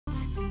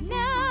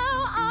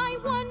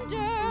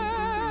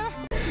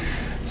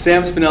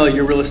Sam Spinelli,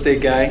 your real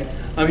estate guy.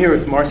 I'm here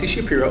with Marcie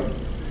Shapiro,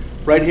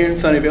 right here in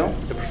Sunnyvale,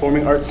 the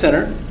Performing Arts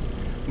Center.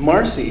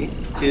 Marcie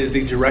is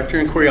the director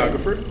and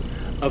choreographer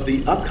of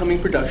the upcoming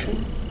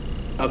production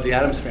of the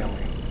Addams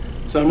Family.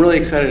 So I'm really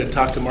excited to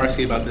talk to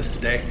Marcie about this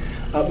today.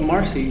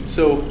 Marcie,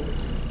 so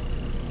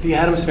the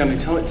Addams Family,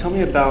 tell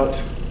me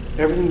about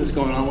everything that's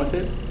going on with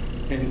it,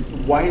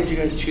 and why did you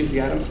guys choose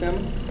the Addams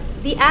Family?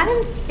 The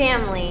Addams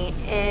Family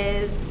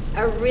is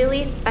a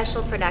really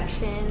special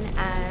production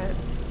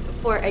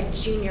for a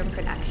junior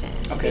production,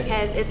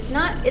 because it's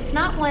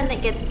not one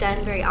that gets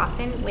done very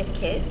often with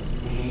kids.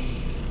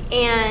 Mm-hmm.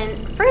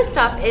 And first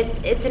off,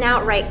 it's an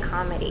outright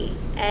comedy,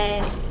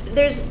 and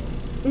there's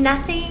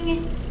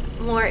nothing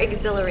more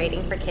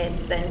exhilarating for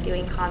kids than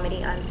doing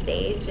comedy on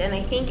stage. And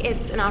I think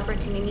it's an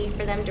opportunity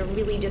for them to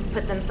really just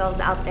put themselves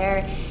out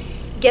there,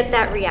 get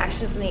that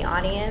reaction from the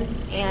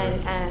audience,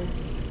 and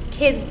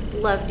kids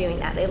love doing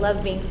that. They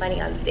love being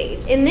funny on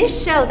stage. In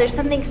this show, there's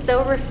something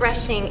so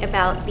refreshing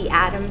about the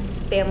Addams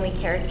Family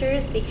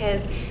characters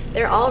because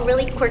they're all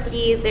really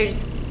quirky.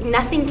 There's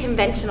nothing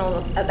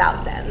conventional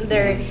about them.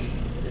 They're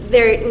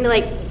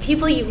like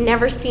people you've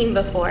never seen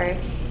before,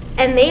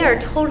 and they are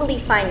totally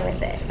fine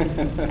with it.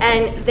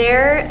 And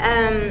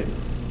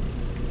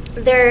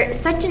they're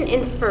such an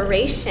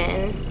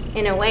inspiration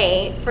in a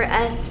way for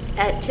us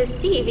to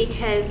see,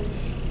 because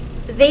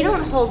they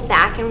don't hold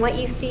back, and what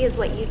you see is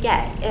what you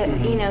get.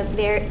 You know,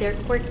 their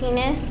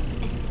quirkiness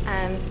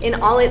in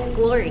all its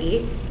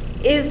glory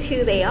is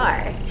who they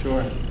are.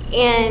 Sure.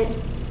 And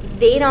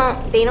they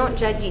don't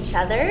judge each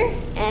other,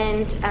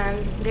 and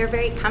they're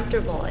very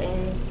comfortable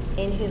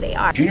in who they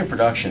are. Junior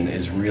production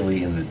is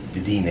really in the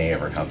DNA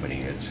of our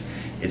company.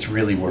 It's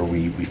really where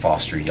we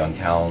foster young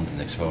talent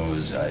and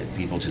expose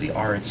people to the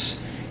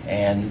arts,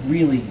 and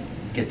really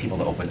get people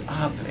to open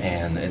up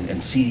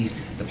and see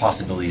the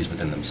possibilities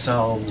within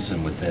themselves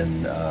and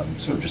within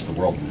sort of just the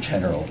world in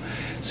general.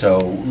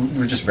 So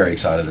we're just very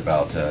excited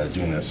about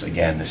doing this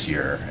again this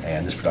year,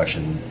 and this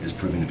production is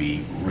proving to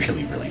be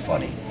really, really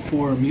funny.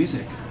 For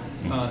music,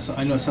 so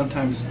I know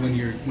sometimes when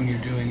you're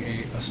doing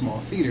a small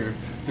theater,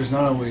 there's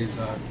not always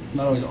a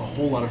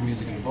whole lot of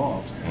music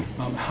involved.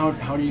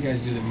 How do you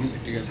guys do the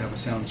music? Do you guys have a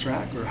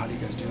soundtrack, or how do you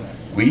guys do that?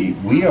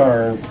 We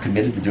are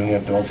committed to doing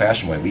it the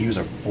old-fashioned way. We use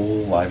a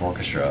full live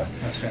orchestra.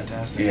 That's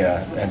fantastic.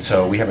 Yeah, and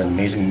so we have an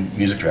amazing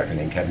music director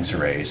named Kevin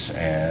Surace,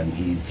 and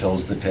he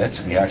fills the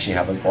pit. We actually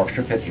have an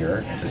orchestra pit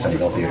here at the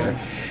Sunnyvale Theater,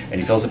 and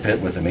he fills the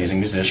pit with amazing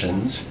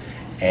musicians.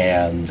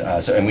 And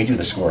and we do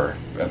the score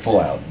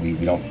full out. We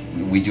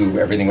do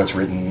everything that's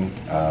written.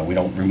 We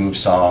don't remove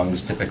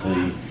songs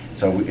typically.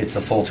 So it's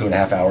a full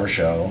 2.5-hour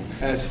show.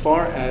 As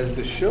far as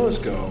the shows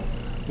go,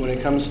 when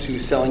it comes to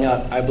selling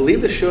out, I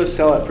believe the shows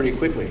sell out pretty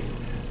quickly.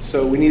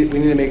 So we need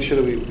to make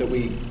sure that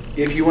we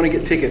if you want to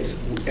get tickets,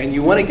 and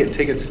you want to get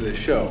tickets to the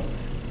show,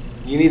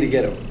 you need to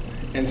get them.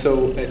 And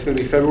so it's going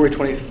to be February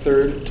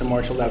 23rd to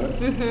March 11th.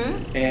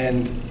 Mm-hmm.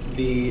 And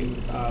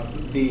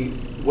the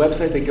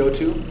website they go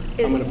to,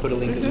 I'm going to put a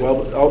link as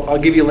well. But I'll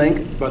give you a link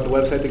about the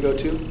website they go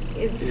to.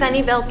 It's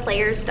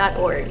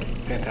sunnyvaleplayers.org.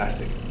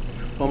 Fantastic.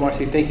 Well,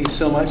 Marcie, thank you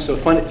so much. So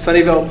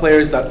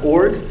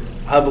sunnyvaleplayers.org.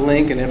 I'll have a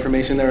link and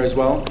information there as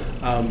well.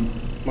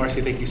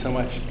 Marcie, thank you so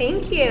much.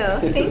 Thank you.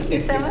 Thank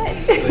you so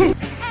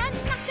much.